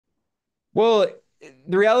Well,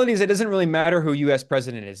 the reality is it doesn't really matter who U.S.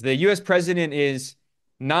 president is. The U.S. president is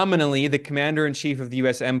nominally the commander in chief of the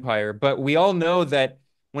U.S. empire, but we all know that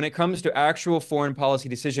when it comes to actual foreign policy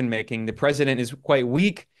decision making, the president is quite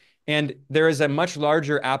weak, and there is a much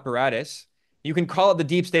larger apparatus. You can call it the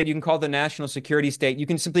deep state, you can call it the national security state, you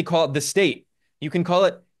can simply call it the state, you can call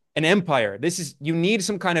it an empire. You need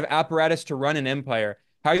some kind of apparatus to run an empire.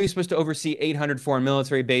 How are you supposed to oversee 800 foreign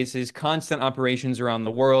military bases, constant operations around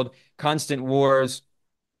the world, constant wars?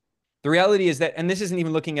 The reality is that, and this isn't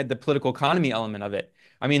even looking at the political economy element of it.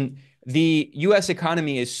 I mean, the US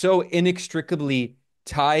economy is so inextricably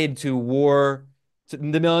tied to war.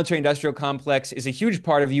 The military industrial complex is a huge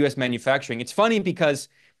part of US manufacturing. It's funny because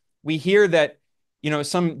we hear that,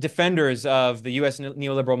 some defenders of the US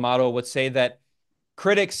neoliberal model would say that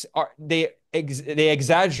critics they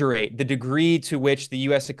exaggerate the degree to which the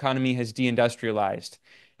US economy has deindustrialized.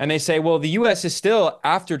 And they say, well, the US is still,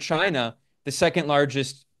 after China, the second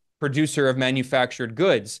largest producer of manufactured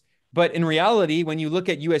goods. But in reality, when you look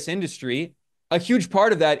at US industry, a huge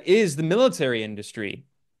part of that is the military industry.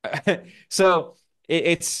 So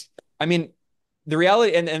it's, I mean, the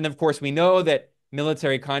reality, and of course, we know that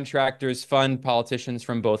military contractors fund politicians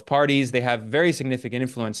from both parties. They have very significant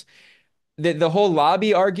influence. The whole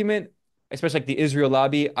lobby argument, especially like the Israel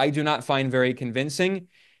lobby, I do not find very convincing.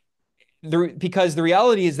 Because the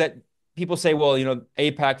reality is that people say, well,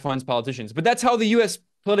 AIPAC funds politicians, but that's how the U.S.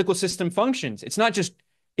 political system functions. It's not just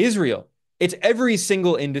Israel. It's every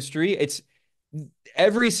single industry. It's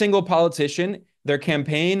every single politician. Their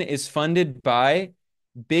campaign is funded by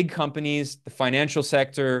big companies, the financial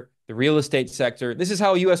sector, the real estate sector. This is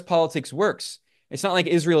how U.S. politics works. It's not like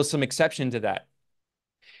Israel is some exception to that.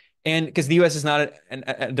 And because the US is not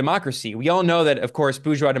a democracy, we all know that, of course,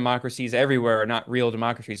 bourgeois democracies everywhere are not real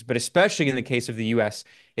democracies, but especially in the case of the US,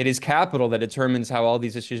 it is capital that determines how all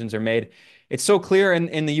these decisions are made. It's so clear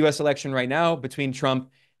in the US election right now between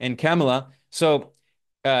Trump and Kamala. So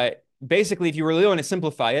uh, basically, if you really want to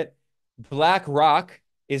simplify it, BlackRock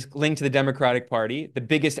is linked to the Democratic Party, the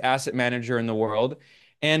biggest asset manager in the world,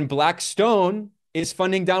 and Blackstone is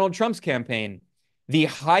funding Donald Trump's campaign. The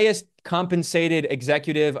highest compensated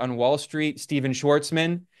executive on Wall Street, Steven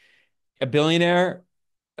Schwartzman, a billionaire,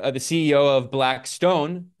 the CEO of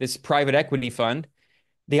Blackstone, this private equity fund,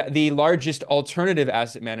 the largest alternative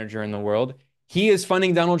asset manager in the world, he is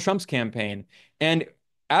funding Donald Trump's campaign. And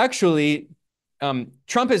actually,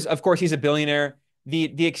 Trump is, of course, he's a billionaire.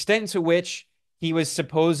 The extent to which he was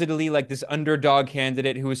supposedly like this underdog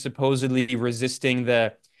candidate who was supposedly resisting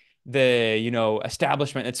the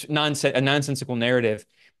establishment. It's nonsense, a nonsensical narrative.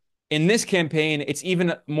 In this campaign, it's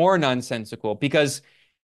even more nonsensical because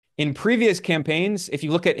in previous campaigns, if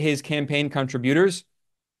you look at his campaign contributors,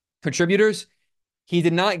 he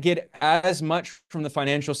did not get as much from the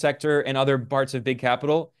financial sector and other parts of big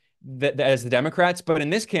capital as the Democrats. But in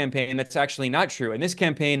this campaign, that's actually not true. In this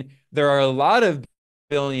campaign, there are a lot of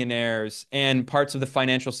billionaires and parts of the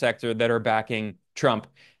financial sector that are backing Trump.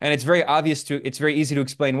 And it's very easy to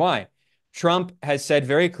explain why. Trump has said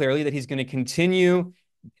very clearly that he's going to continue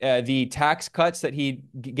the tax cuts that he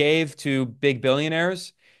gave to big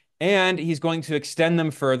billionaires, and he's going to extend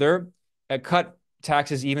them further, cut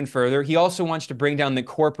taxes even further. He also wants to bring down the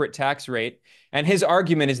corporate tax rate. And his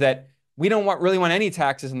argument is that we don't really want any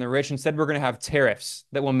taxes on the rich. Instead, we're going to have tariffs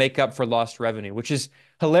that will make up for lost revenue, which is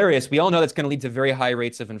hilarious. We all know that's going to lead to very high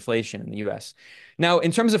rates of inflation in the US. Now,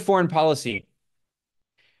 in terms of foreign policy,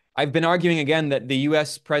 I've been arguing again that the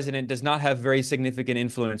US president does not have very significant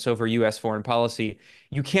influence over US foreign policy.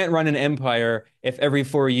 You can't run an empire if every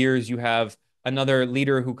 4 years you have another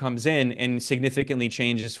leader who comes in and significantly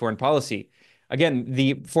changes foreign policy. Again,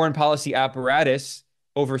 the foreign policy apparatus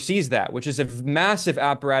oversees that, which is a massive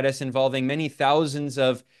apparatus involving many thousands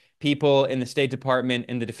of people in the State Department,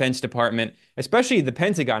 in the Defense Department, especially the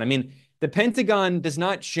Pentagon. I mean, the Pentagon does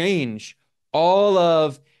not change all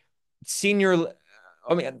of senior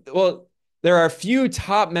I mean, well, there are a few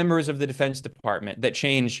top members of the Defense Department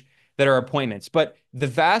that are appointments, but the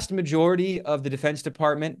vast majority of the Defense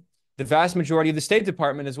Department, the vast majority of the State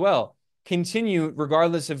Department as well, continue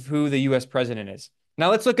regardless of who the US president is. Now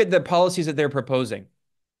let's look at the policies that they're proposing.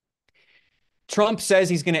 Trump says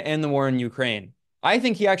he's going to end the war in Ukraine. I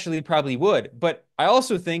think he actually probably would, but I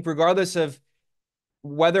also think regardless of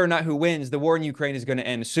whether or not who wins, the war in Ukraine is going to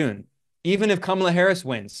end soon. Even if Kamala Harris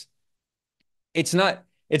wins, it's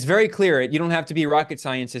very clear. You don't have to be rocket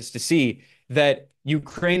scientists to see that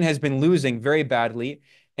Ukraine has been losing very badly,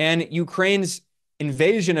 and Ukraine's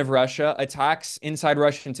invasion of Russia, attacks inside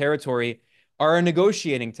Russian territory, are a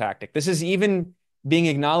negotiating tactic. This is even being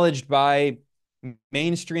acknowledged by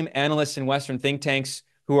mainstream analysts in Western think tanks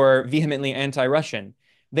who are vehemently anti-Russian.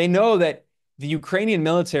 They know that the Ukrainian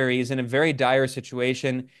military is in a very dire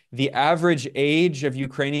situation. The average age of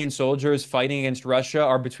Ukrainian soldiers fighting against Russia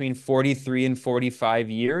are between 43 and 45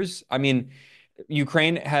 years. I mean,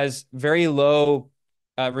 Ukraine has very low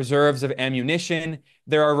reserves of ammunition.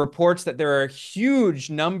 There are reports that there are huge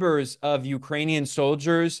numbers of Ukrainian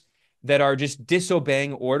soldiers that are just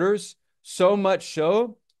disobeying orders, so much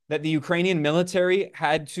so that the Ukrainian military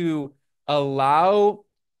had to allow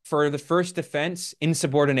for the first defense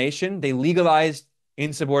insubordination. They legalized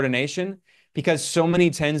insubordination because so many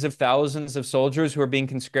tens of thousands of soldiers who are being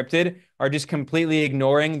conscripted are just completely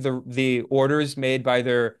ignoring the orders made by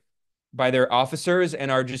their officers and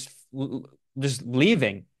are just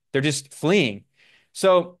leaving. They're just fleeing.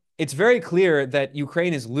 So it's very clear that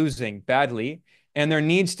Ukraine is losing badly, and there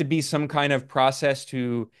needs to be some kind of process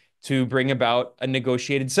to bring about a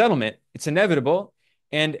negotiated settlement. It's inevitable,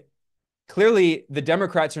 and clearly the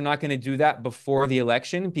Democrats are not going to do that before the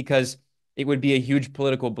election because it would be a huge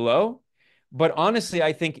political blow. But honestly,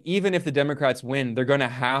 I think even if the Democrats win, they're going to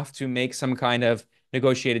have to make some kind of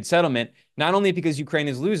negotiated settlement, not only because Ukraine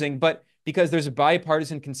is losing, but because there's a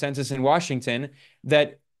bipartisan consensus in Washington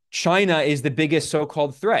that China is the biggest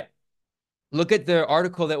so-called threat. Look at the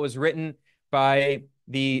article that was written by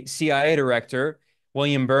the CIA director,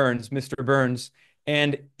 William Burns, Mr. Burns,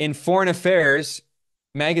 and in Foreign Affairs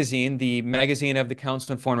magazine, the magazine of the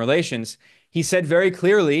Council on Foreign Relations, he said very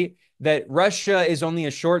clearly that Russia is only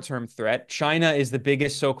a short-term threat. China is the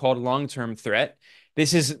biggest so-called long-term threat.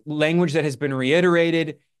 This is language that has been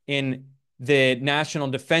reiterated in the national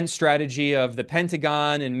defense strategy of the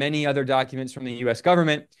Pentagon and many other documents from the US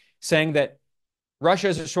government saying that Russia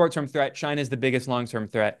is a short-term threat, China is the biggest long-term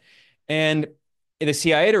threat. And the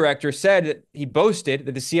CIA director said, he boasted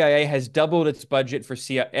that the CIA has doubled its budget for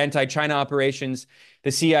anti-China operations.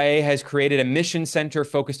 The CIA has created a mission center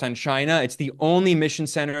focused on China. It's the only mission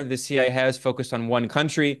center the CIA has focused on one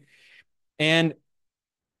country. And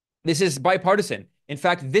this is bipartisan. In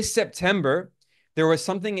fact, this September, there was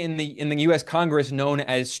something in the US Congress known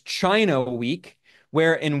as China Week,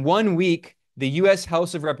 where in 1 week, the US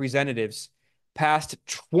House of Representatives passed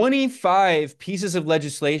 25 pieces of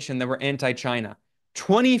legislation that were anti-China.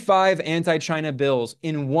 25 anti-China bills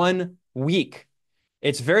in 1 week.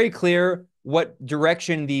 It's very clear what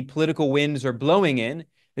direction the political winds are blowing in.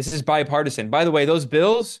 This is bipartisan. By the way, those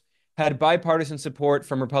bills had bipartisan support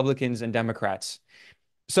from Republicans and Democrats.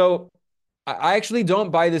 So I actually don't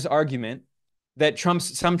buy this argument that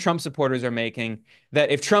some Trump supporters are making, that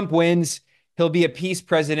if Trump wins, he'll be a peace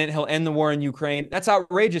president, he'll end the war in Ukraine. That's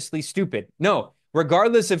outrageously stupid. No,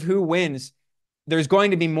 regardless of who wins, there's going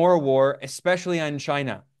to be more war, especially on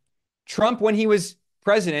China. Trump, when he was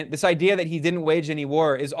president, this idea that he didn't wage any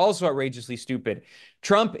war is also outrageously stupid.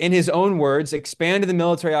 Trump, in his own words, expanded the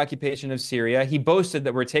military occupation of Syria. He boasted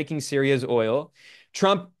that we're taking Syria's oil.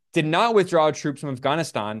 Trump did not withdraw troops from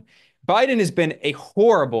Afghanistan. Biden has been a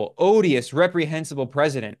horrible, odious, reprehensible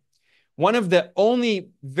president. One of the only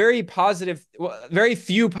very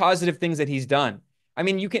few positive things that he's done. I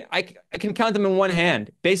mean, I can count them in one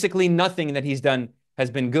hand. Basically, nothing that he's done has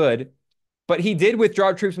been good, but he did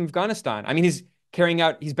withdraw troops from Afghanistan. I mean, he's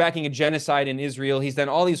backing a genocide in Israel. He's done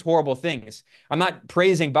all these horrible things. I'm not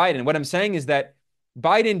praising Biden. What I'm saying is that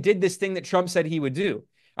Biden did this thing that Trump said he would do.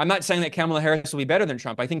 I'm not saying that Kamala Harris will be better than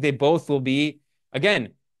Trump. I think they both will be,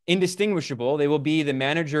 again, indistinguishable. They will be the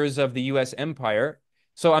managers of the U.S. empire.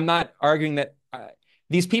 So I'm not arguing that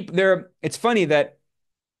these people, it's funny that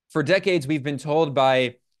for decades we've been told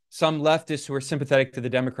by some leftists who are sympathetic to the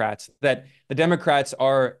Democrats that the Democrats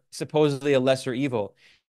are supposedly a lesser evil.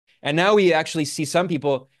 And now we actually see some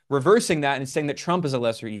people reversing that and saying that Trump is a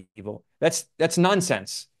lesser evil. That's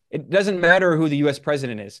nonsense. It doesn't matter who the US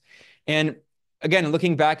president is. And again,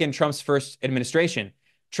 looking back in Trump's first administration,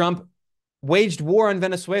 Trump waged war on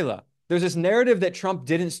Venezuela. There's this narrative that Trump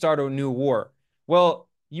didn't start a new war. Well,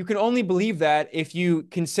 you can only believe that if you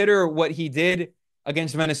consider what he did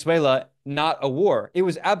against Venezuela not a war. It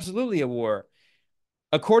was absolutely a war.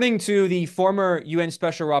 According to the former UN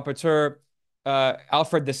Special Rapporteur,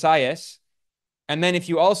 Alfred de Sayas, and then if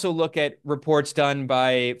you also look at reports done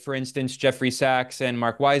by, for instance, Jeffrey Sachs and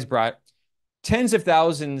Mark Weisbrot, tens of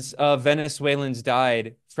thousands of Venezuelans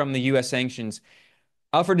died from the U.S. sanctions.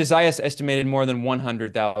 Alfred de Sayas estimated more than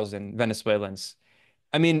 100,000 Venezuelans.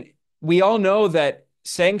 I mean, we all know that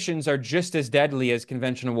sanctions are just as deadly as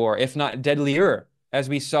conventional war, if not deadlier, as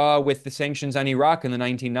we saw with the sanctions on Iraq in the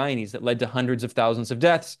 1990s that led to hundreds of thousands of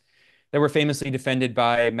deaths that were famously defended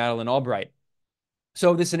by Madeleine Albright.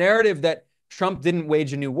 So this narrative that Trump didn't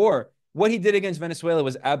wage a new war, what he did against Venezuela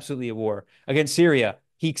was absolutely a war. Against Syria,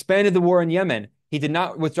 he expanded the war in Yemen. He did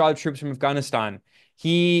not withdraw the troops from Afghanistan.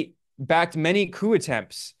 He backed many coup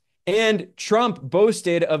attempts. And Trump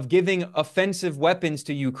boasted of giving offensive weapons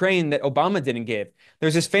to Ukraine that Obama didn't give.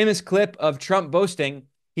 There's this famous clip of Trump boasting.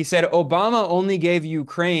 He said, Obama only gave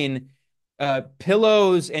Ukraine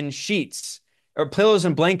pillows and sheets, or pillows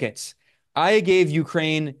and blankets. I gave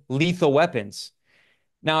Ukraine lethal weapons.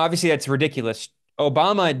 Now, obviously, that's ridiculous.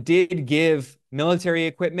 Obama did give military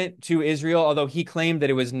equipment to Israel, although he claimed that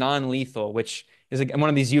it was non-lethal, which is like one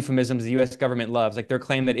of these euphemisms the U.S. government loves, like their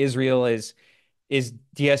claim that Israel is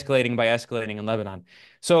de-escalating by escalating in Lebanon.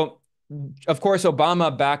 So, of course,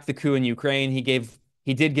 Obama backed the coup in Ukraine. He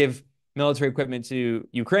did give military equipment to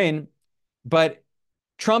Ukraine, but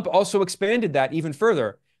Trump also expanded that even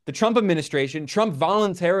further. The Trump administration, Trump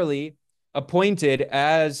voluntarily appointed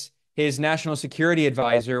as his national security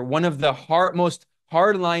advisor one of the most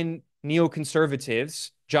hardline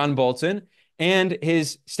neoconservatives, John Bolton, and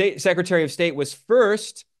his state secretary of state was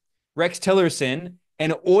first Rex Tillerson,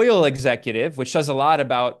 an oil executive, which says a lot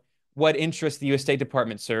about what interests the U.S. State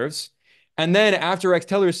Department serves. And then after Rex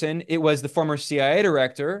Tillerson, it was the former CIA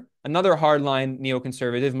director, another hardline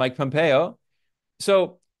neoconservative, Mike Pompeo.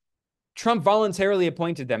 So Trump voluntarily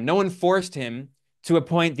appointed them. No one forced him to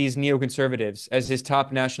appoint these neoconservatives as his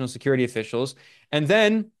top national security officials. And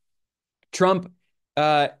then Trump,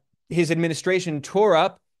 his administration tore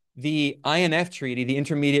up the INF Treaty, the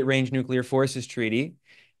Intermediate Range Nuclear Forces Treaty,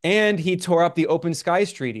 and he tore up the Open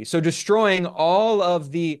Skies Treaty. So destroying all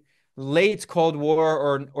of the late Cold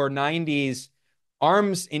War or 90s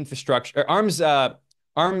arms infrastructure,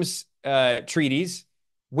 arms treaties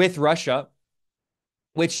with Russia,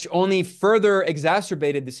 which only further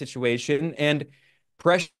exacerbated the situation and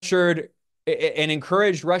pressured and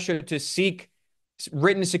encouraged Russia to seek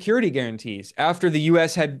written security guarantees after the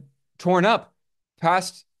U.S. had torn up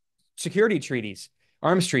past security treaties,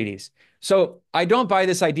 arms treaties. So I don't buy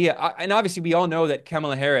this idea. And obviously, we all know that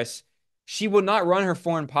Kamala Harris, she will not run her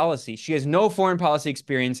foreign policy. She has no foreign policy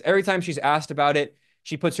experience. Every time she's asked about it,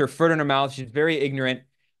 she puts her foot in her mouth. She's very ignorant.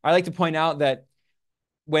 I like to point out that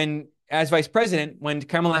as vice president, when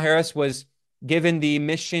Kamala Harris was given the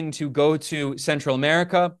mission to go to Central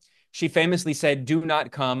America, she famously said, "Do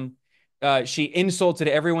not come." She insulted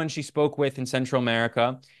everyone she spoke with in Central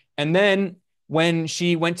America. And then when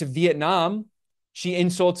she went to Vietnam, she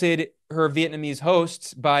insulted her Vietnamese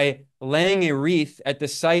hosts by laying a wreath at the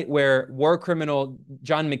site where war criminal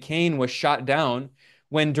John McCain was shot down,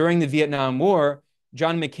 when during the Vietnam War,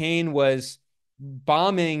 John McCain was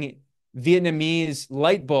bombing Vietnamese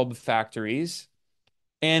light bulb factories.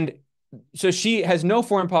 And so she has no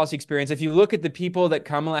foreign policy experience. If you look at the people that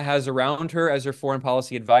Kamala has around her as her foreign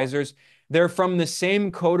policy advisors, they're from the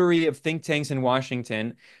same coterie of think tanks in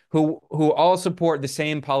Washington who all support the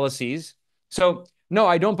same policies. So no,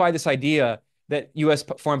 I don't buy this idea that U.S.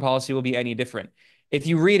 foreign policy will be any different. If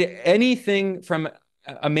you read anything from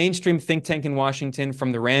a mainstream think tank in Washington,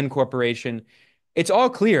 from the Rand Corporation, it's all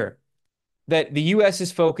clear that the U.S.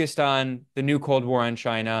 is focused on the new Cold War on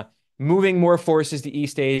China, moving more forces to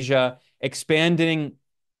East Asia, expanding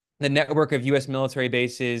the network of U.S. military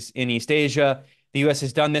bases in East Asia. The U.S.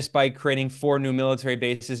 has done this by creating 4 new military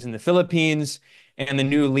bases in the Philippines, and the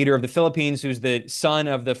new leader of the Philippines, who's the son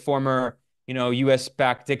of the former,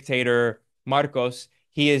 U.S.-backed dictator Marcos,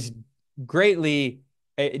 he is greatly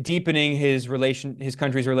deepening his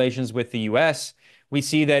country's relations with the U.S. We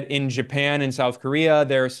see that in Japan and South Korea,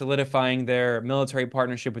 they're solidifying their military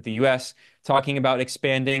partnership with the U.S., talking about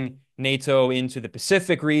expanding NATO into the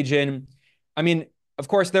Pacific region. I mean, of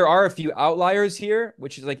course, there are a few outliers here,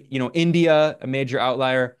 which is like, India, a major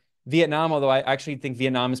outlier. Vietnam, although I actually think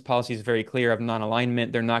Vietnam's policy is very clear of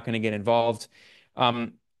non-alignment. They're not going to get involved.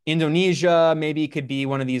 Indonesia maybe could be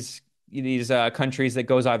one of these countries that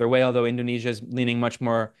goes either way, although Indonesia is leaning much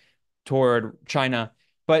more toward China.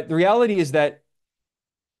 But the reality is that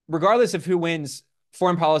regardless of who wins,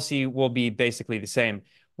 foreign policy will be basically the same.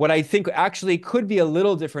 What I think actually could be a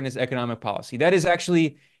little different is economic policy. That is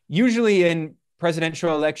actually usually in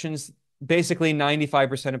presidential elections, basically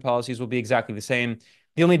 95% of policies will be exactly the same.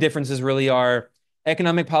 The only differences really are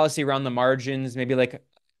economic policy around the margins. Maybe like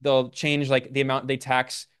they'll change like the amount they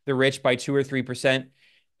tax the rich by 2 or 3%.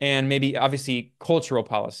 And maybe obviously cultural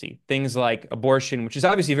policy, things like abortion, which is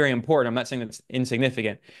obviously very important. I'm not saying that's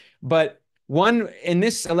insignificant. But in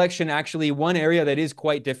this election, actually, one area that is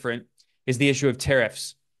quite different is the issue of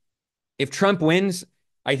tariffs. If Trump wins,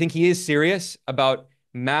 I think he is serious about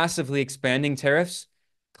massively expanding tariffs.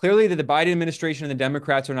 Clearly, the Biden administration and the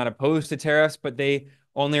Democrats are not opposed to tariffs, but they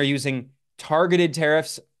only are using targeted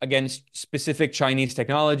tariffs against specific Chinese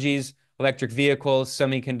technologies, electric vehicles,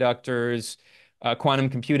 semiconductors, quantum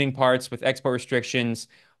computing parts with export restrictions.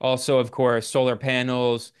 Also, of course, solar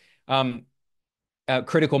panels, um,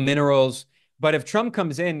 critical minerals. But if Trump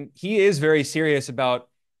comes in, he is very serious about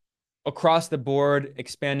across the board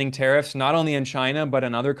expanding tariffs, not only in China, but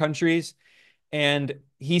in other countries. And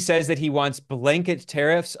he says that he wants blanket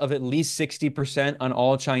tariffs of at least 60% on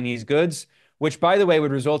all Chinese goods, which, by the way,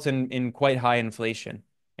 would result in quite high inflation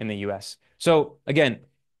in the US. So, again,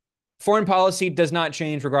 foreign policy does not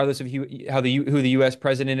change regardless of who the U.S.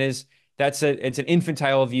 president is. It's an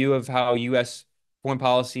infantile view of how U.S. foreign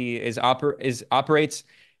policy operates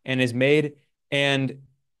and is made, and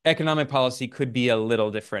economic policy could be a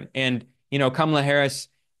little different. And Kamala Harris,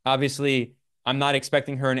 obviously, I'm not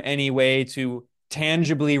expecting her in any way to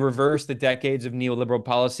tangibly reverse the decades of neoliberal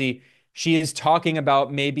policy. She is talking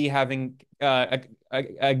about maybe having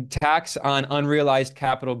a tax on unrealized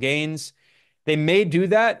capital gains. They may do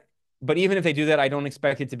that, but even if they do that, I don't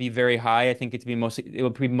expect it to be very high. I think it will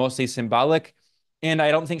be mostly symbolic. And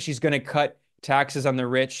I don't think she's going to cut taxes on the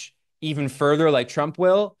rich even further like Trump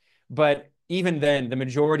will. But even then, the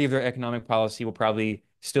majority of their economic policy will probably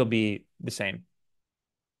still be the same.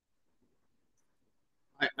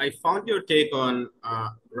 I found your take on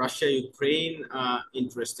Russia-Ukraine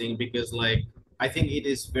interesting because, like, I think it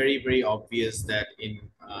is very, very obvious that in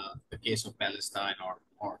the case of Palestine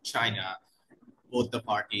or China, both the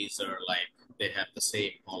parties are like they have the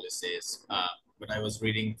same policies. But I was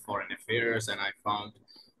reading Foreign Affairs and I found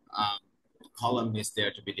um, column is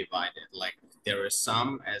there to be divided. Like there are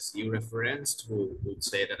some, as you referenced, who would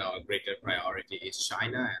say that our greater priority is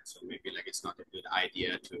China, and so maybe like it's not a good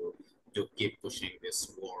idea to keep pushing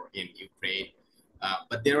this war in Ukraine.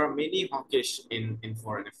 But there are many hawkish in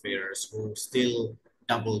foreign affairs who still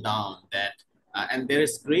double down that, and there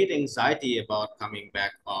is great anxiety about coming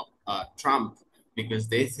back of Trump because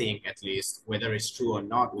they think, at least, whether it's true or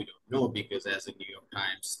not, we don't know. Because as the New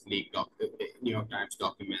York Times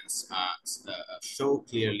documents show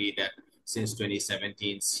clearly that since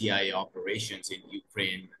 2017, CIA operations in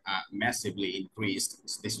Ukraine massively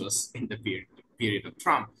increased. This was in the period of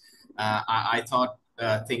Trump. I thought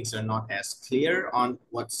things are not as clear on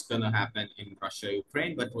what's going to happen in Russia,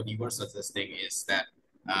 Ukraine, but what you were suggesting is that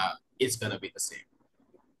it's going to be the same.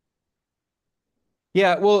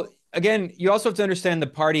 Yeah, well, again, you also have to understand the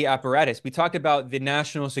party apparatus. We talked about the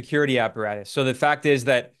national security apparatus. So the fact is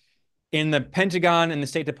that in the Pentagon and the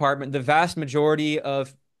State Department, the vast majority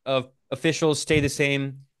of officials stay the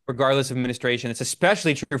same regardless of administration. It's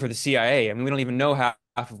especially true for the CIA. I mean, we don't even know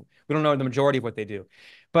we don't know the majority of what they do.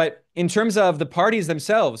 But in terms of the parties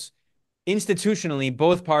themselves, institutionally,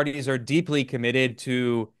 both parties are deeply committed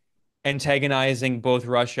to antagonizing both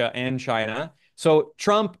Russia and China. So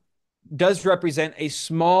Trump does represent a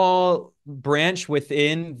small branch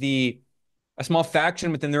a small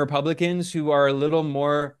faction within the Republicans who are a little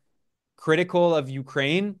more critical of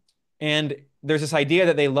Ukraine. And there's this idea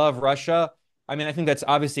that they love Russia. I mean, I think that's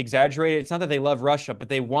obviously exaggerated. It's not that they love Russia, but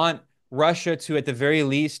they want Russia to, at the very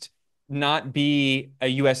least, not be a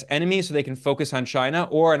US enemy so they can focus on China,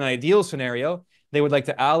 or in an ideal scenario, they would like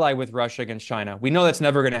to ally with Russia against China. We know that's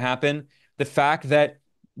never going to happen. The fact that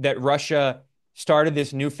Russia started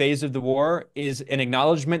this new phase of the war is an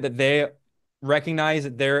acknowledgement that they recognize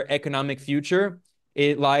that their economic future,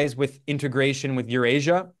 it lies with integration with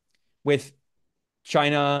Eurasia, with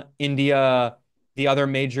China, India, the other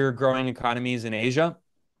major growing economies in Asia.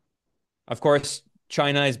 Of course,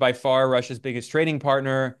 China is by far Russia's biggest trading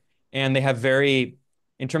partner, and they have in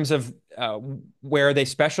terms of where they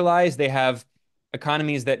specialize, they have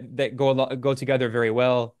economies that go together very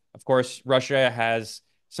well. Of course, Russia has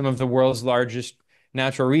some of the world's largest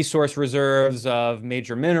natural resource reserves of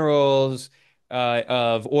major minerals,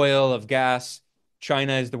 of oil, of gas.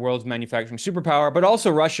 China is the world's manufacturing superpower, but also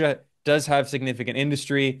Russia does have significant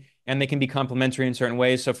industry, and they can be complementary in certain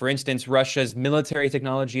ways. So, for instance, Russia's military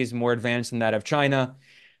technology is more advanced than that of China,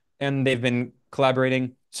 and they've been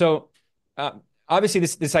collaborating. So, uh, obviously,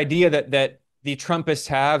 this idea that the Trumpists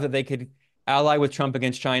have that they could ally with Trump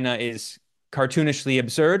against China is cartoonishly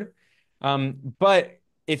absurd. But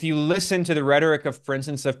if you listen to the rhetoric of, for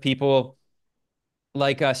instance, of people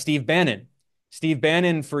like Steve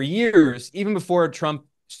Bannon for years, even before Trump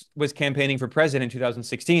was campaigning for president in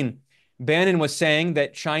 2016, Bannon was saying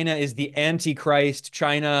that China is the Antichrist.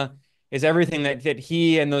 China is everything that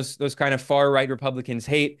he and those kind of far right Republicans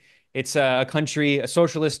hate. It's a country, a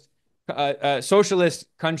socialist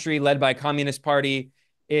country led by a communist party.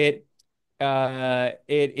 It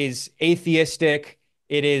is atheistic.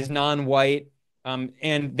 It is non-white.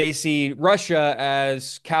 And they see Russia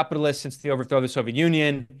as capitalist since the overthrow of the Soviet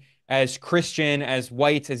Union, as Christian, as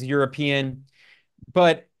white, as European.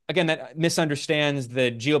 But again, that misunderstands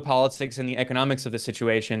the geopolitics and the economics of the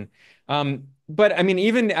situation. But I mean,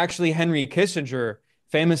 even actually Henry Kissinger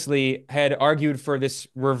famously had argued for this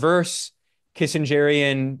reverse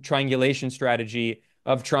Kissingerian triangulation strategy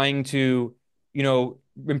of trying to,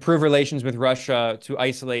 improve relations with Russia to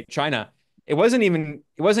isolate China. It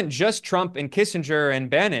wasn't just Trump and Kissinger and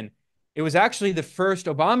Bannon. It was actually the first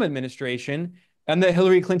Obama administration and the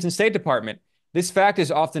Hillary Clinton State Department. This fact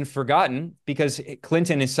is often forgotten because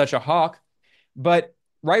Clinton is such a hawk. But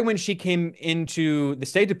right when she came into the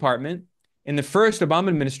State Department in the first Obama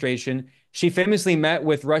administration, she famously met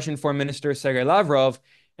with Russian Foreign Minister Sergei Lavrov.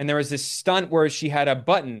 And there was this stunt where she had a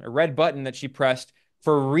red button that she pressed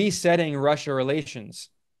for resetting Russia relations.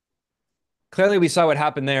 Clearly, we saw what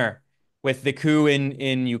happened there with the coup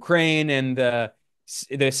in Ukraine and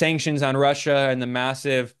the sanctions on Russia and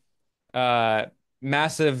the uh,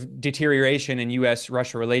 massive deterioration in U.S.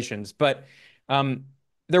 Russia relations. But um,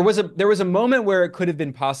 there was a moment where it could have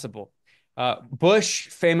been possible. Bush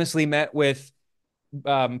famously met with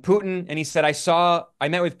Putin, and he said, I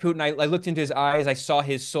met with Putin. I looked into his eyes. I saw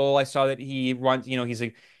his soul. I saw that he wants,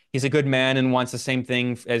 he's a good man and wants the same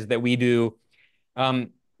thing as that we do."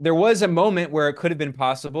 There was a moment where it could have been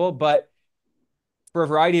possible, but for a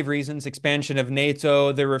variety of reasons, expansion of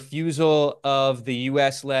NATO, the refusal of the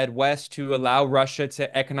US-led West to allow Russia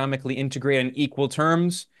to economically integrate on equal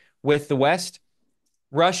terms with the West.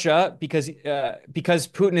 Russia, because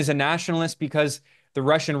Putin is a nationalist, because the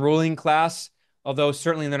Russian ruling class, although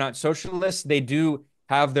certainly they're not socialists, they do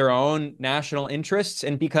have their own national interests,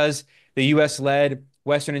 and because the US-led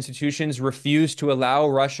Western institutions refuse to allow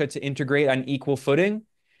Russia to integrate on equal footing,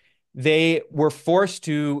 they were forced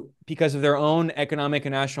to, because of their own economic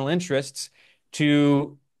and national interests,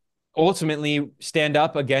 to ultimately stand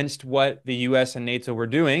up against what the US and NATO were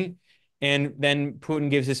doing. And then Putin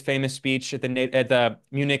gives his famous speech at the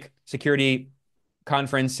Munich Security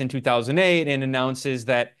Conference in 2008 and announces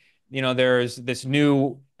that, there's this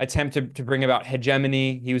new attempt to bring about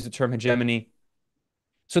hegemony. He used the term hegemony.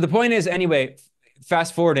 So the point is, anyway,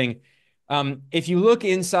 fast forwarding, if you look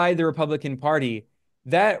inside the Republican Party,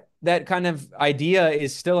 that kind of idea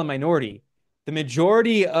is still a minority. The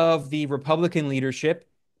majority of the Republican leadership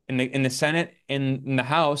in the Senate and in the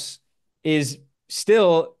House is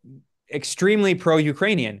still extremely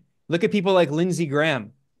pro-Ukrainian. Look at people like Lindsey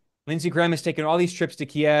Graham. Lindsey Graham has taken all these trips to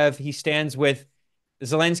Kiev. He stands with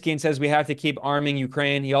Zelensky and says we have to keep arming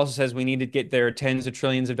Ukraine. He also says we need to get their tens of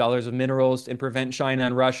trillions of dollars of minerals and prevent China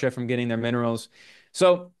and Russia from getting their minerals.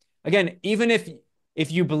 So again, even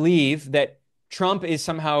if you believe that Trump is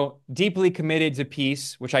somehow deeply committed to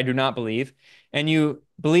peace, which I do not believe, and you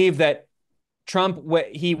believe that Trump,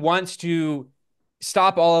 he wants to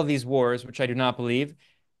stop all of these wars, which I do not believe,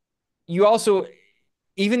 you also,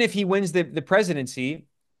 even if he wins the presidency,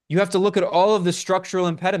 you have to look at all of the structural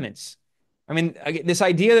impediments. I mean, this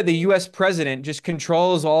idea that the US president just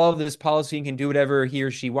controls all of this policy and can do whatever he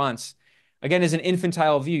or she wants, again, is an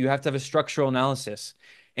infantile view. You have to have a structural analysis.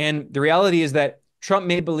 And the reality is that Trump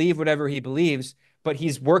may believe whatever he believes, but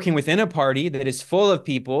he's working within a party that is full of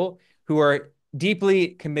people who are deeply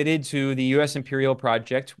committed to the US imperial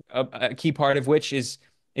project, a key part of which is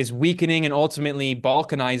weakening and ultimately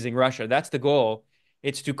balkanizing Russia. That's the goal.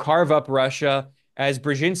 It's to carve up Russia, as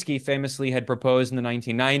Brzezinski famously had proposed in the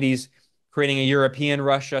 1990s, creating a European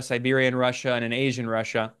Russia, Siberian Russia, and an Asian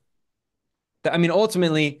Russia. I mean,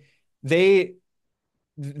 ultimately, they're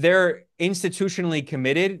institutionally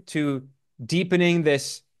committed to deepening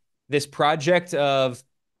this project of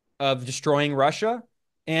destroying Russia,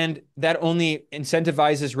 and that only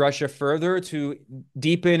incentivizes Russia further to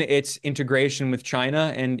deepen its integration with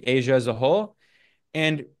China and Asia as a whole.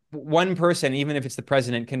 And one person, even if it's the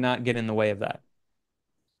president, cannot get in the way of that.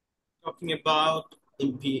 Talking about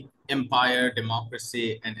empire,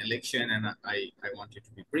 democracy, and election, and I want you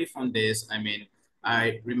to be brief on this. I mean,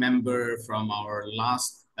 I remember from our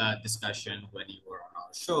last discussion when you were on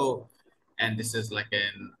our show, and this is like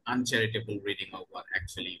an uncharitable reading of what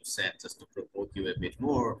actually you said, just to provoke you a bit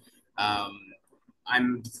more. Um,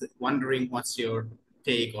 I'm wondering what's your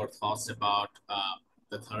take or thoughts about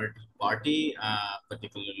the third party,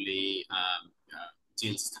 particularly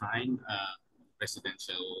Jill Stein,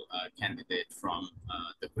 presidential candidate from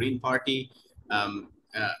the Green Party. Um,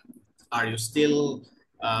 uh, are you still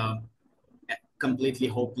completely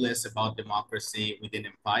hopeless about democracy within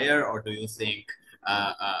empire, or do you think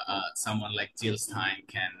someone like Jill Stein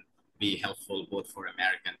can be helpful both for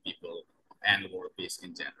American people and world peace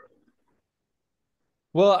in general?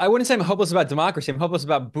 Well, I wouldn't say I'm hopeless about democracy. I'm hopeless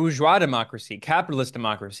about bourgeois democracy, capitalist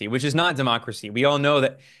democracy, which is not democracy. We all know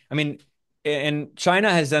that. I mean, and China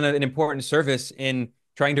has done an important service in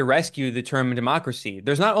trying to rescue the term democracy.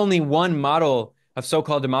 There's not only one model of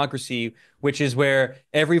so-called democracy, which is where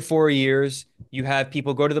every 4 years you have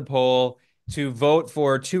people go to the poll to vote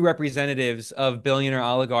for two representatives of billionaire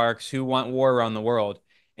oligarchs who want war around the world.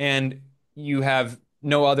 And you have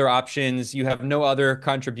no other options. You have no other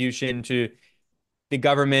contribution to the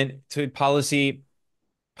government, to policy.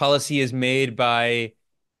 Policy is made by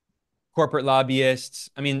corporate lobbyists.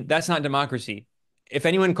 I mean, that's not democracy. If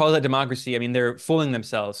anyone calls it democracy, I mean, they're fooling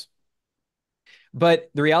themselves. But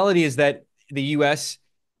the reality is that the US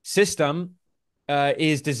system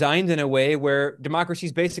is designed in a way where democracy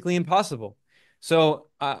is basically impossible. So,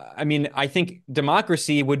 I mean, I think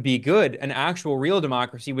democracy would be good, an actual real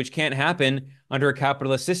democracy, which can't happen under a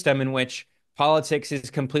capitalist system in which politics is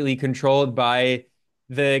completely controlled by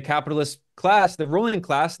the capitalist class, the ruling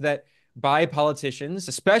class that buy politicians,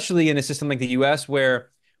 especially in a system like the US, where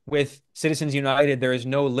with Citizens United, there is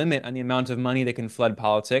no limit on the amount of money that can flood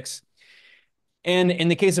politics. And in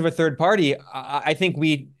the case of a third party, I think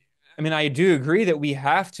I mean, I do agree that we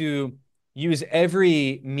have to use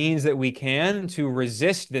every means that we can to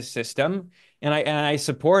resist this system. And I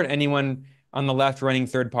support anyone on the left running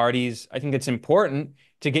third parties. I think it's important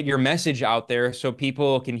to get your message out there so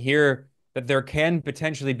people can hear that there can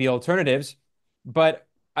potentially be alternatives. But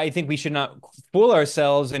I think we should not fool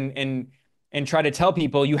ourselves and try to tell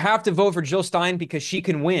people you have to vote for Jill Stein because she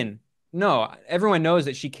can win. No, everyone knows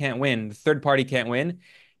that she can't win. The third party can't win.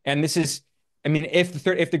 And this is, I mean, if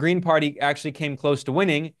the Green Party actually came close to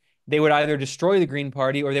winning, they would either destroy the Green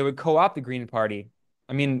Party or they would co-opt the Green Party.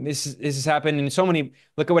 I mean, this has happened in so many.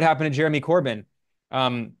 Look at what happened to Jeremy Corbyn.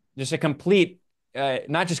 Just a complete,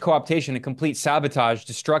 not just co-optation, a complete sabotage,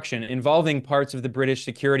 destruction involving parts of the British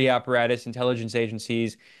security apparatus, intelligence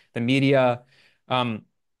agencies, the media. Um,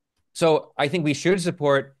 so I think we should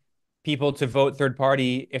support people to vote third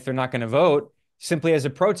party if they're not going to vote simply as a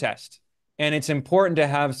protest. And it's important to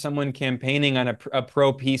have someone campaigning on a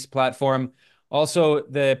pro-peace platform. Also,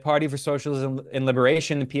 the Party for Socialism and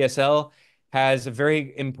Liberation, the PSL, has a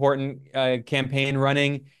very important campaign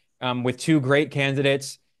running with two great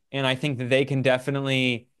candidates, and I think that they can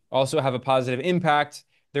definitely also have a positive impact.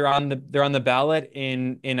 They're on the ballot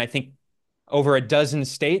in I think over a dozen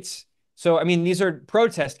states. So I mean, these are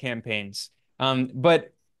protest campaigns.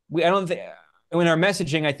 But I don't think in our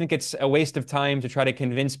messaging, I think it's a waste of time to try to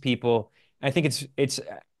convince people. I think it's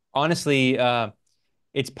honestly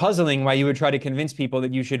it's puzzling why you would try to convince people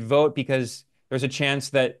that you should vote because there's a chance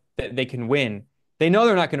that they can win. They know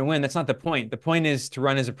they're not going to win. That's not the point. The point is to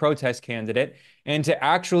run as a protest candidate and to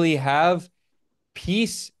actually have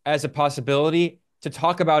peace as a possibility, to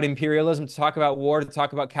talk about imperialism, to talk about war, to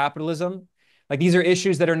talk about capitalism. Like these are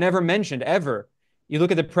issues that are never mentioned ever. You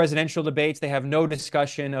look at the presidential debates, they have no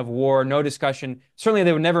discussion of war, no discussion. Certainly,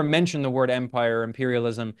 they would never mention the word empire,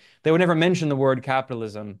 imperialism. They would never mention the word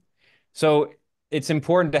capitalism. So it's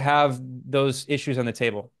important to have those issues on the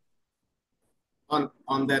table.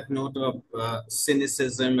 On that note of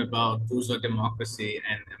cynicism about bourgeois democracy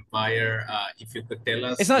and empire, if you could tell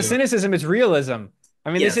It's us not your cynicism, it's realism.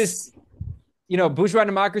 I mean, this is, yes. bourgeois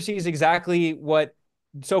democracy is exactly what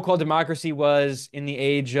so-called democracy was in the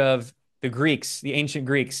age of the Greeks, the ancient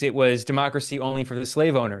Greeks. It was democracy only for the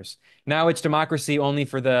slave owners. Now it's democracy only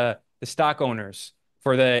for the stock owners,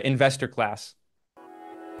 for the investor class.